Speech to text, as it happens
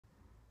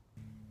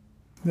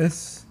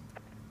This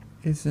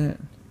isn't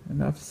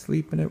enough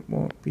sleep, and it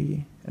won't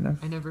be enough.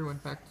 I never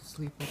went back to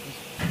sleep at this.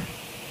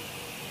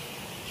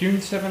 June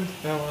 7th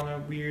fell on a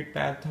weird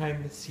bad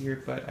time this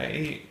year, but I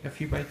ate a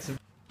few bites of...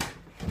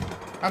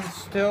 I'm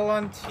still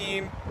on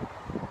team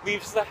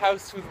leaves the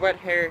house with wet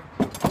hair,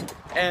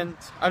 and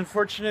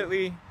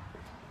unfortunately,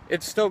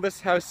 it's still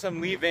this house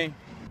I'm leaving.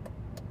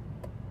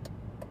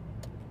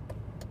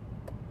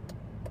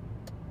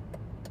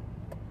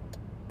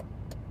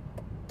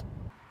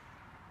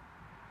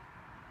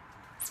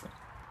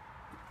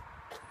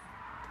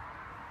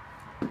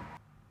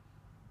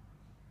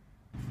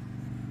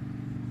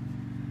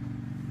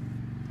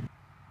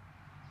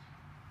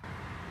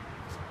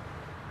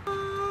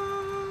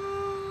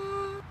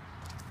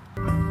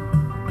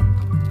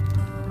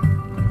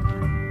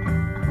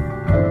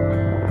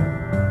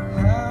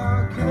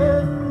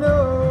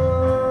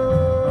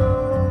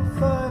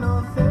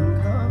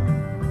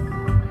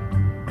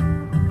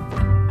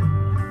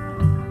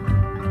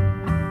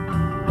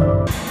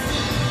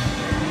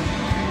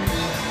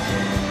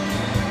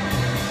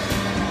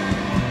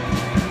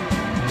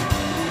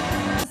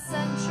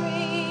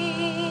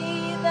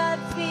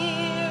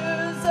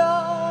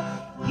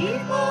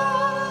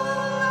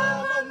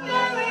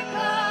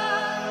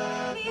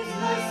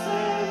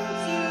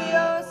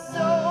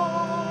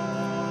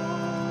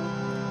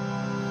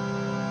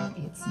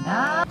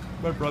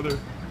 My brother.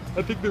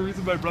 I think the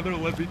reason my brother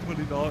lent me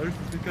 $20 is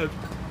because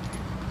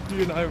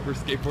he and I were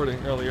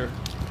skateboarding earlier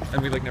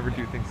and we like never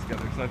do things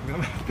together, so I think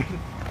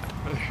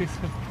that's the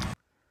reason.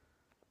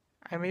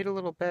 I made a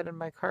little bed in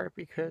my car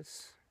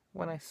because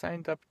when I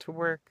signed up to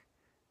work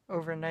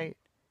overnight,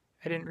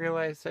 I didn't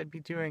realize I'd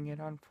be doing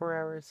it on 4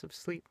 hours of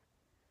sleep.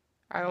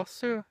 I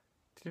also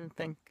didn't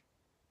think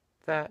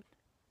that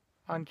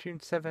on June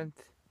 7th,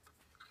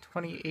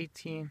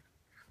 2018,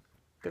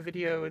 the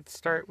video would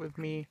start with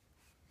me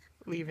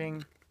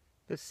leaving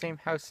the same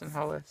house in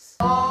Hollis.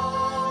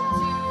 All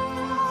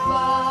too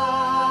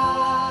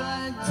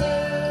far,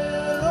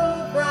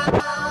 too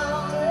bright.